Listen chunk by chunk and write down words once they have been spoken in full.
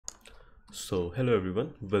Hello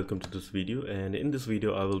everyone, welcome to this video, and in this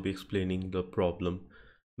video I will be explaining the problem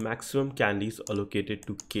maximum candies allocated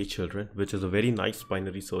to k children, which is a very nice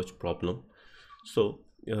binary search problem. So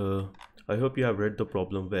I hope you have read the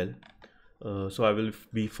problem well. I will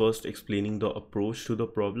be first explaining the approach to the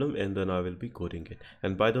problem and then I will be coding it.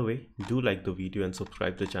 And by the way, do like the video and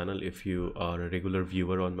subscribe the channel if you are a regular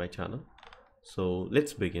viewer on my channel. So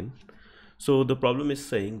let's begin. So the problem is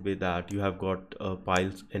saying with that you have got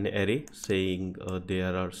an array saying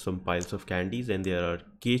there are some piles of candies and there are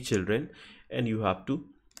k children, and you have to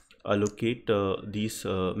allocate these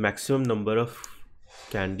maximum number of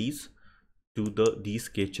candies to these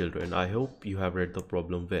k children. I hope you have read the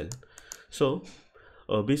problem well. So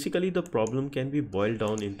basically the problem can be boiled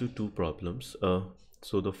down into two problems.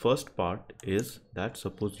 So the first part is that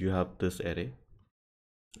suppose you have this array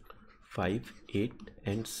 5, 8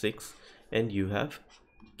 and 6, and you have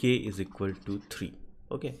k is equal to 3.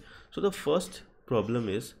 Okay, so the first problem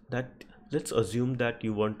is that let's assume that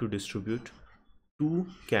you want to distribute 2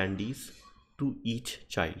 candies to each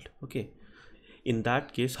child. Okay, in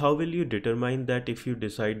that case, how will you determine that if you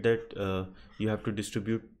decide that you have to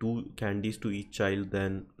distribute 2 candies to each child,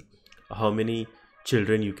 then how many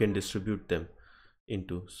children you can distribute them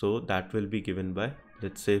into? So that will be given by,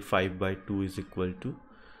 let's say 5 by 2 is equal to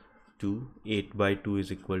 2, 8 by 2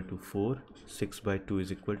 is equal to 4, 6 by 2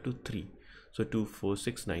 is equal to 3. So 2, 4,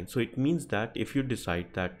 6, 9. So it means that if you decide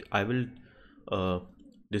that I will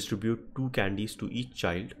distribute 2 candies to each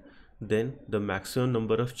child, then the maximum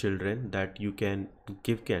number of children that you can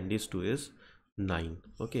give candies to is 9.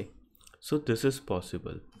 Okay, so this is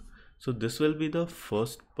possible. So this will be the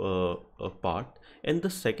first part, and the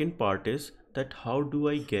second part is that how do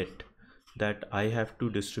I get that I have to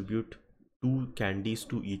distribute 2 candies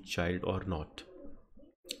to each child or not,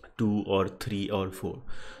 2 or 3 or 4.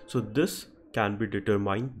 So this can be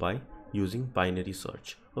determined by using binary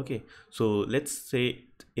search. Okay, so let's say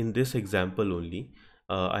in this example only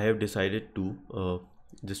I have decided to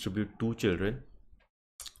distribute 2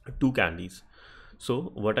 candies.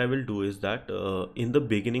 So what I will do is that in the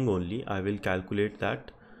beginning only I will calculate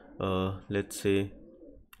that let's say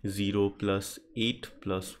 0 plus 8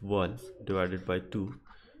 plus 1 divided by 2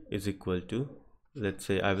 is equal to, let's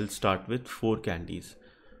say I will start with 4 candies.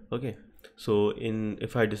 Okay, so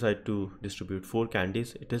if I decide to distribute 4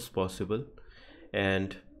 candies, it is possible,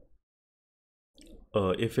 and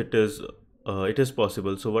if it is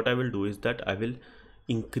possible, so what I will do is that I will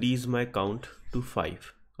increase my count to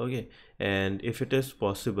 5. Okay, and if it is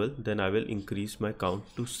possible, then I will increase my count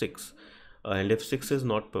to 6, and if 6 is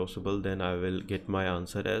not possible, then I will get my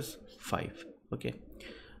answer as 5. Okay,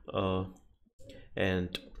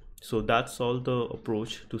 and so that's all the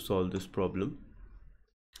approach to solve this problem.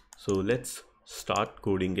 So let's start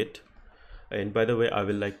coding it. And by the way, I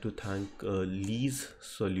would like to thank Lee's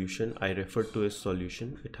solution. I referred to his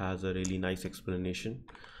solution. It has a really nice explanation.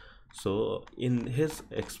 So in his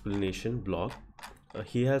explanation blog,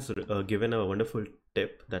 he has given a wonderful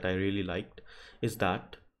tip that I really liked, is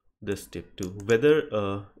that this tip too,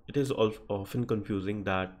 whether it is often confusing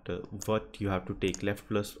that what you have to take, left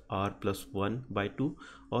plus r plus 1 by 2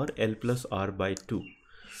 or l plus r by 2.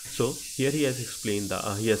 So here he has explained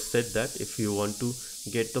that he has said that if you want to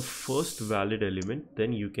get the first valid element,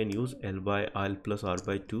 then you can use l by l plus r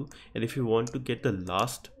by 2, and if you want to get the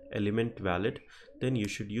last element valid, then you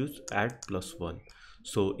should use add plus 1.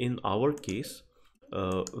 So in our case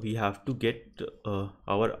we have to get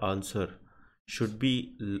our answer should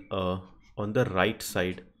be on the right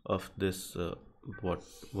side of this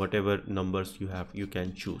whatever numbers you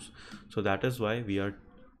can choose. So that is why we are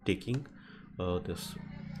taking this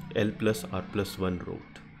l plus r plus 1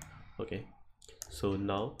 route. Okay, so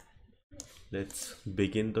now let's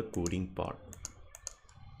begin the coding part.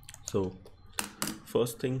 So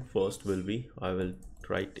first thing first will be, I will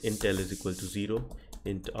write int l is equal to 0,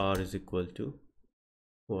 int r is equal to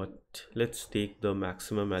what, let's take the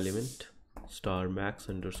maximum element star max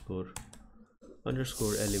underscore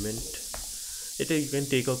element. You can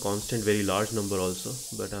take a constant very large number also,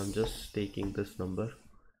 but I'm just taking this number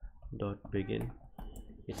dot begin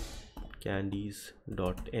candies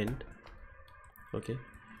dot end. Okay,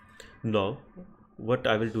 now what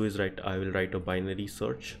I will do is I will write a binary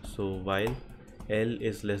search. So while l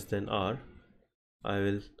is less than r, I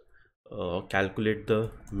will calculate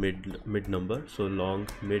the mid number. So long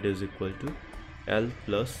mid is equal to l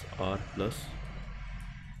plus r plus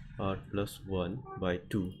 1 by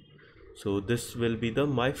 2. So this will be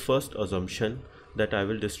my first assumption, that I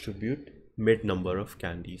will distribute mid number of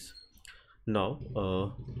candies. Now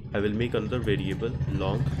I will make another variable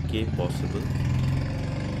long k possible.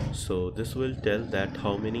 So this will tell that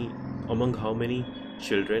how many among how many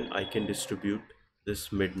children I can distribute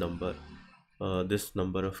this mid number, this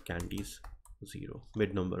number of candies, 0,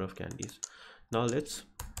 mid number of candies. Now let's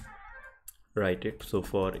write it. So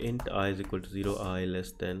for int I is equal to 0, I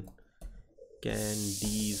less than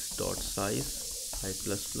candies dot size I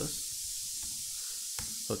plus plus.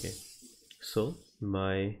 Okay, so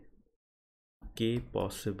my k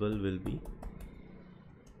possible will be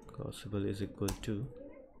possible is equal to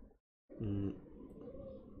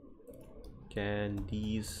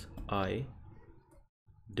candies I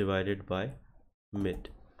divided by mid.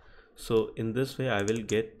 So in this way I will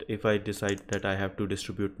get, if I decide that I have to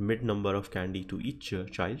distribute mid number of candy to each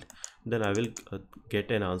child, then I will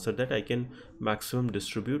get an answer that I can maximum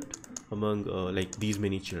distribute among like these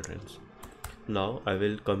many children. Now I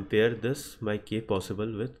will compare this my k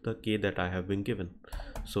possible with the k that I have been given.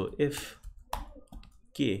 So if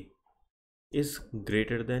k is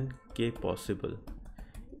greater than k possible,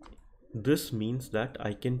 this means that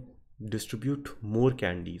I can distribute more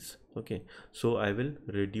candies. Okay, so I will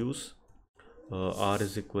reduce r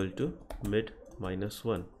is equal to mid minus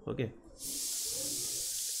 1. Okay,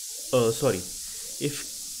 sorry,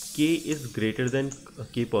 if k is greater than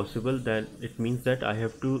k possible, then it means that I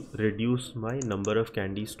have to reduce my number of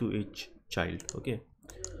candies to each child. Okay,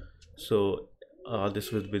 so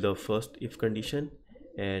this will be the first if condition,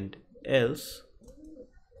 and else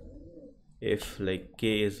if like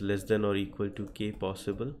k is less than or equal to k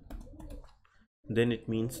possible, then it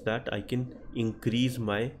means that I can increase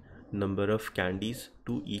my number of candies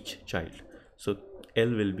to each child. So L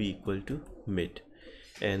will be equal to mid,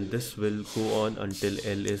 and this will go on until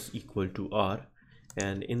L is equal to R,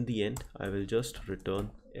 and in the end I will just return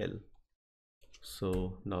L.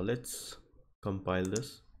 So now let's compile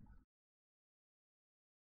this.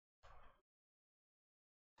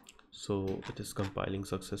 So it is compiling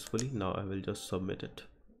successfully. Now I will just submit it.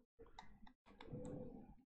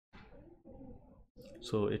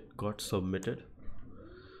 So it got submitted.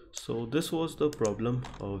 So this was the problem,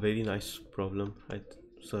 a very nice problem I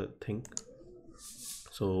think.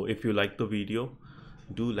 So if you like the video,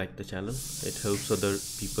 do like the channel. It helps other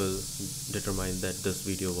people determine that this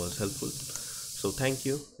video was helpful. So thank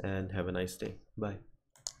you and have a nice day. Bye.